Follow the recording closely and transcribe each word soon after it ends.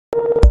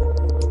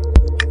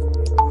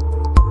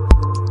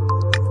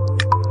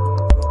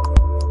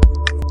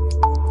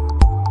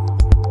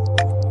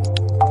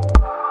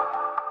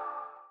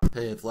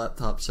it's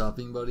Laptop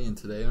Shopping Buddy, and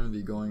today I'm going to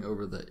be going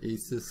over the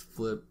ASUS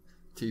Flip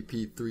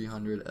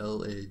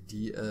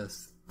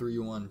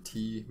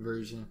TP300LA-DS31T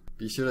version.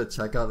 Be sure to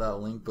check out that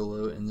link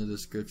below in the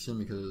description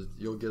because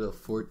you'll get a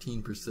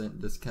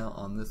 14% discount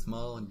on this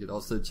model, and you can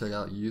also check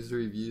out user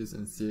reviews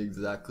and see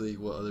exactly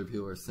what other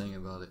people are saying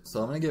about it.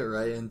 So I'm going to get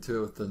right into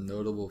it with the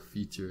notable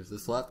features.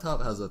 This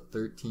laptop has a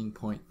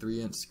 13.3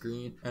 inch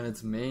screen, and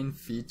its main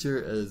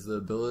feature is the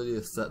ability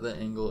to set the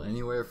angle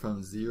anywhere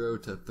from 0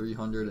 to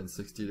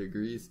 360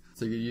 degrees.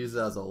 So you can use it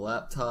as a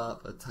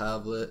laptop, a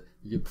tablet,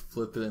 you can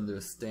flip it into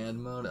a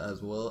stand mode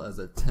as well as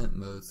a tent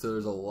mode. So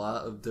there's a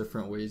lot of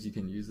different ways you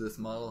can use this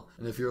model.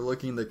 And if you're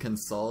looking to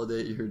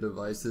consolidate your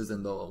devices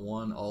into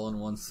one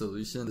all-in-one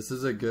solution, this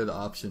is a good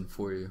option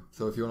for you.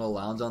 So if you want to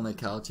lounge on the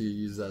couch, you can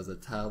use it as a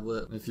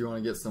tablet. If you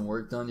want to get some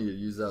work done, you can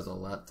use it as a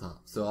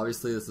laptop. So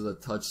obviously this is a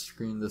touch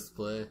screen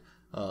display.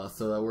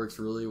 So that works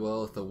really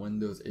well with the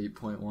Windows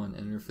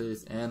 8.1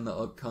 interface and the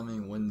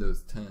upcoming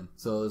Windows 10.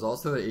 So there's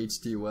also an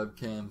HD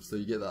webcam, so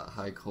you get that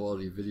high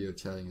quality video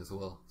chatting as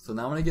well. So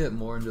now I'm going to get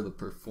more into the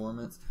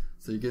performance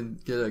so you can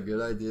get a good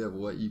idea of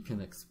what you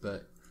can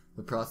expect.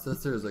 The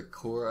processor is a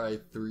Core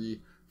i3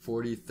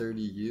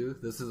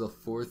 4030U. This is a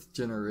 4th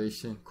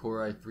generation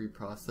Core i3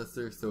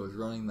 processor, so it's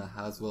running the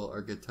Haswell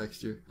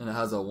architecture, and it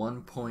has a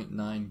 1.9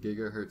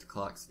 GHz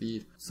clock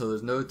speed, so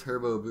there's no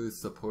turbo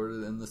boost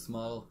supported in this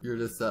model. You're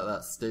just at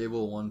that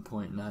stable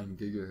 1.9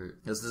 GHz.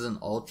 This is an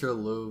ultra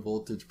low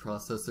voltage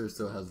processor,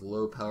 so it has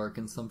low power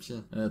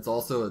consumption, and it's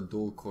also a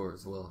dual core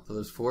as well. So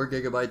there's 4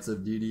 GB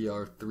of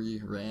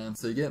DDR3 RAM,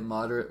 so you get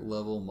moderate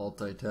level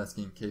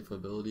multitasking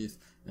capabilities.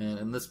 And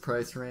in this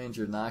price range,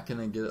 you're not going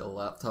to get a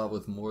laptop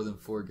with more than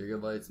 4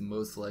 GB,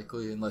 most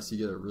likely, unless you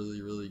get a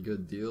really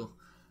good deal.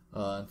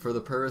 And for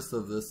the purpose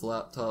of this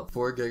laptop,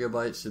 4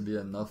 GB should be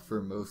enough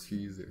for most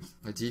users.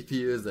 My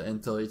GPU is the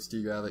Intel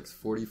HD Graphics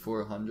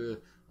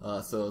 4400.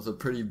 So it's a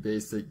pretty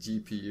basic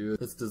GPU.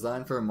 It's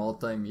designed for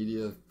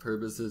multimedia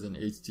purposes and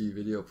HD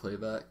video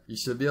playback. You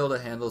should be able to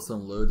handle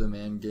some low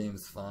demand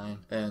games fine,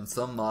 and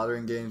some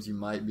modern games you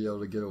might be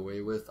able to get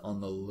away with on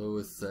the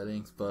lowest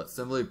settings, but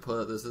simply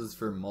put, this is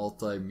for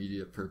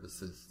multimedia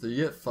purposes. So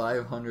you get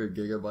 500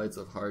 GB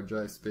of hard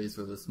drive space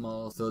with this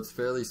model, so it's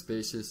fairly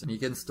spacious, and you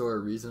can store a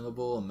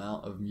reasonable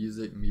amount of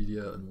music,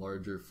 media, and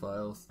larger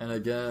files. And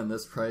again, in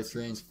this price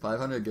range,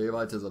 500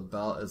 GB is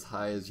about as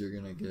high as you're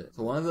gonna get.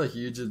 So one of the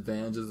huge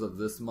advantages of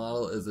this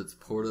model is its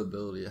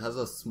portability. It has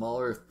a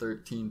smaller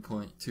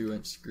 13.2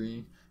 inch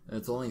screen, and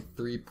it's only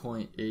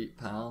 3.8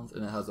 pounds,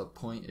 and it has a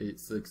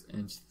 0.86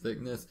 inch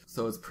thickness,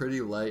 so it's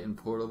pretty light and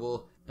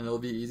portable, and it'll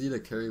be easy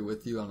to carry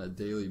with you on a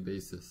daily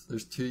basis.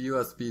 There's 2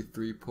 USB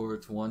 3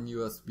 ports, 1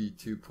 USB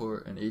 2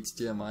 port, an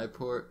HDMI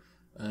port,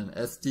 an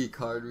SD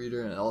card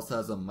reader, and it also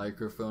has a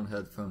microphone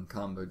headphone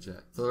combo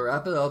jack. So to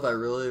wrap it up, I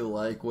really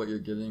like what you're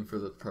getting for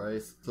the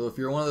price. So if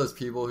you're one of those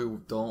people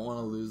who don't want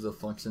to lose the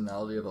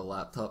functionality of a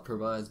laptop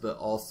provides, but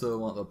also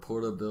want the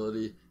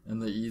portability and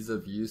the ease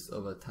of use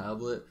of a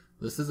tablet,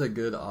 this is a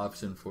good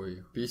option for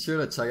you. Be sure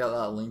to check out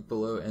that link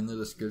below in the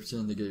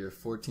description to get your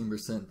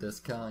 14%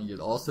 discount. You'd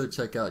also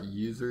check out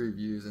user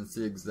reviews and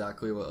see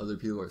exactly what other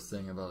people are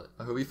saying about it.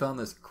 I hope you found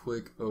this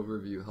quick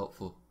overview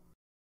helpful.